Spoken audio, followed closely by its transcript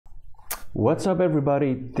What's up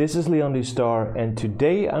everybody, this is Leon the Star, and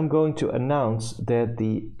today I'm going to announce that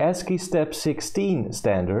the ASCIISTEP16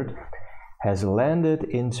 standard has landed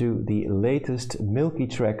into the latest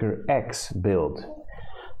MilkyTracker X build.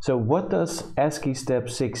 So what does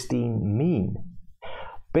ASCIISTEP16 mean?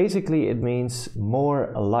 Basically it means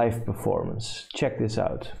more live performance. Check this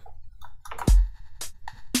out.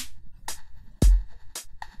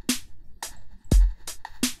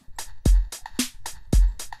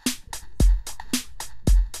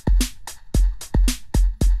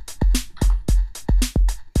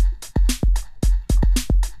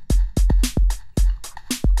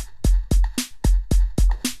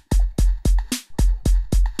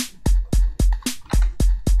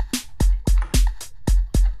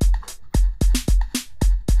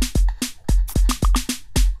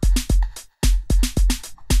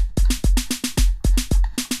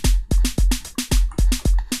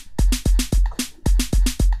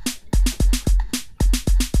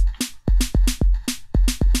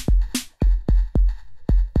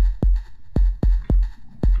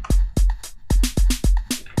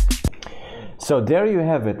 So there you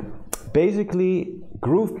have it, basically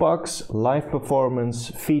Groovebox live performance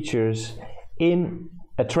features in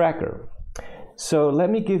a tracker. So let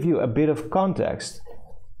me give you a bit of context.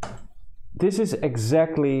 This is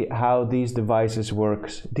exactly how these devices work.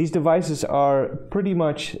 These devices are pretty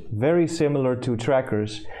much very similar to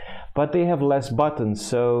trackers, but they have less buttons,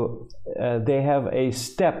 so they have a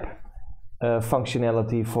step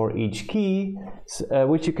functionality for each key,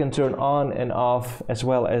 which you can turn on and off, as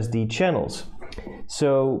well as the channels.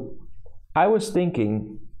 So I was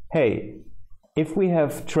thinking, hey, if we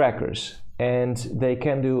have trackers and they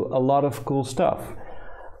can do a lot of cool stuff,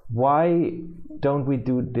 why don't we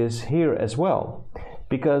do this here as well?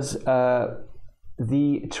 Because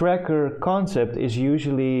the tracker concept is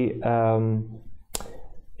usually,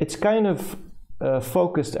 it's kind of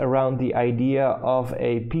focused around the idea of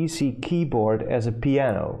a PC keyboard as a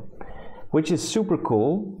piano, which is super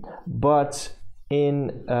cool, but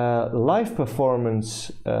in live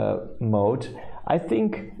performance mode, I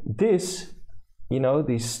think this,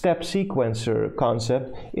 the step sequencer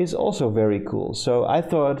concept is also very cool. So I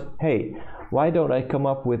thought, hey, why don't I come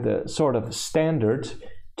up with a sort of standard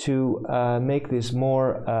to make this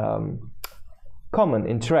more common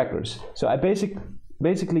in trackers. So I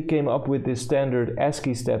basically came up with this standard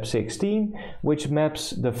ASCIISTEP16, which maps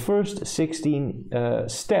the first 16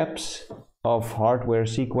 steps of hardware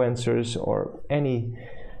sequencers or any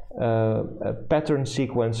pattern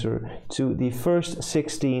sequencer to the first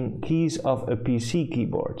 16 keys of a PC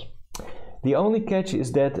keyboard. The only catch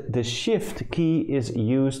is that the shift key is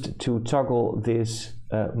used to toggle this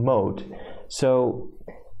mode. So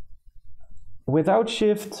without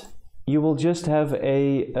shift, you will just have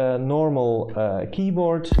a normal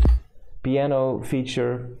keyboard piano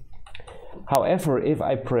feature. However, if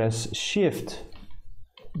I press shift,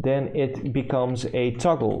 then it becomes a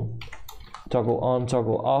toggle on,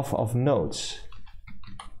 toggle off of notes.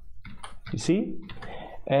 You see?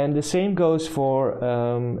 And the same goes for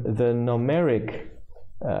the numeric.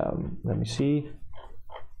 Let me see.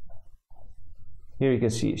 Here you can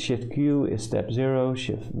see Shift Q is step 0,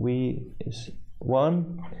 Shift V is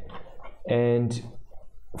 1. And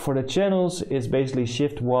for the channels, it's basically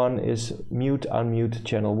Shift 1 is mute, unmute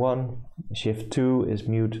channel 1. Shift 2 is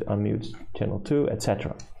mute, unmute channel 2,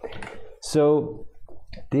 etc. So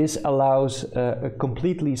this allows a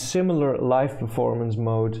completely similar live performance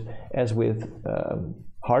mode as with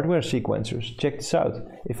hardware sequencers. Check this out.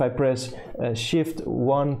 If I press Shift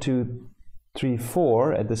 1, 2, 3,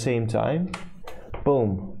 4 at the same time,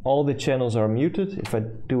 boom, all the channels are muted. If I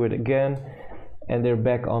do it again, and they're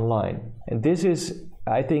back online. And this is,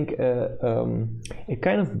 I think, it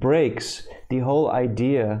kind of breaks the whole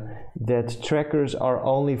idea that trackers are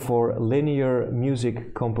only for linear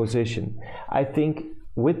music composition. I think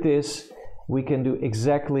with this we can do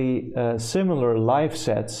exactly similar live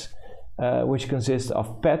sets, which consist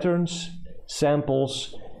of patterns,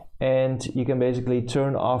 samples, and you can basically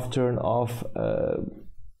turn off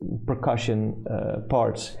percussion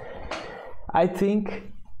parts. I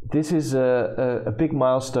think this is a big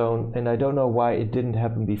milestone, and I don't know why it didn't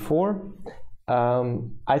happen before.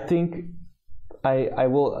 I think I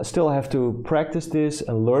will still have to practice this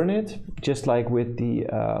and learn it, just like with the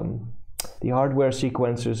hardware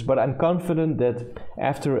sequencers, but I'm confident that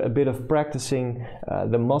after a bit of practicing,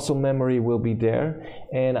 the muscle memory will be there,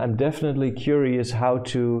 and I'm definitely curious how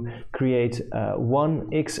to create one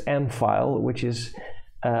XM file, which is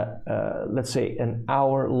let's say an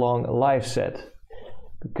hour-long live set.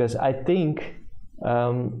 Because I think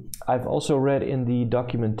I've also read in the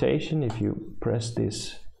documentation, if you press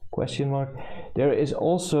this question mark. There is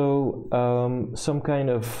also some kind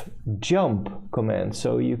of jump command,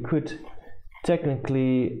 so you could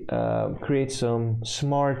technically create some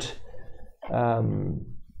smart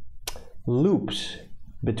loops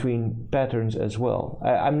between patterns as well.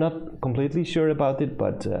 I'm not completely sure about it,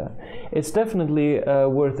 but it's definitely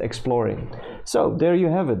worth exploring. So there you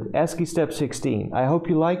have it, ASCIISTEP16. I hope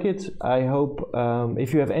you like it. I hope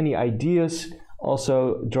if you have any ideas, also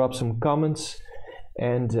drop some comments,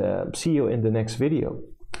 and see you in the next video.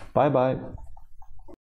 Bye bye.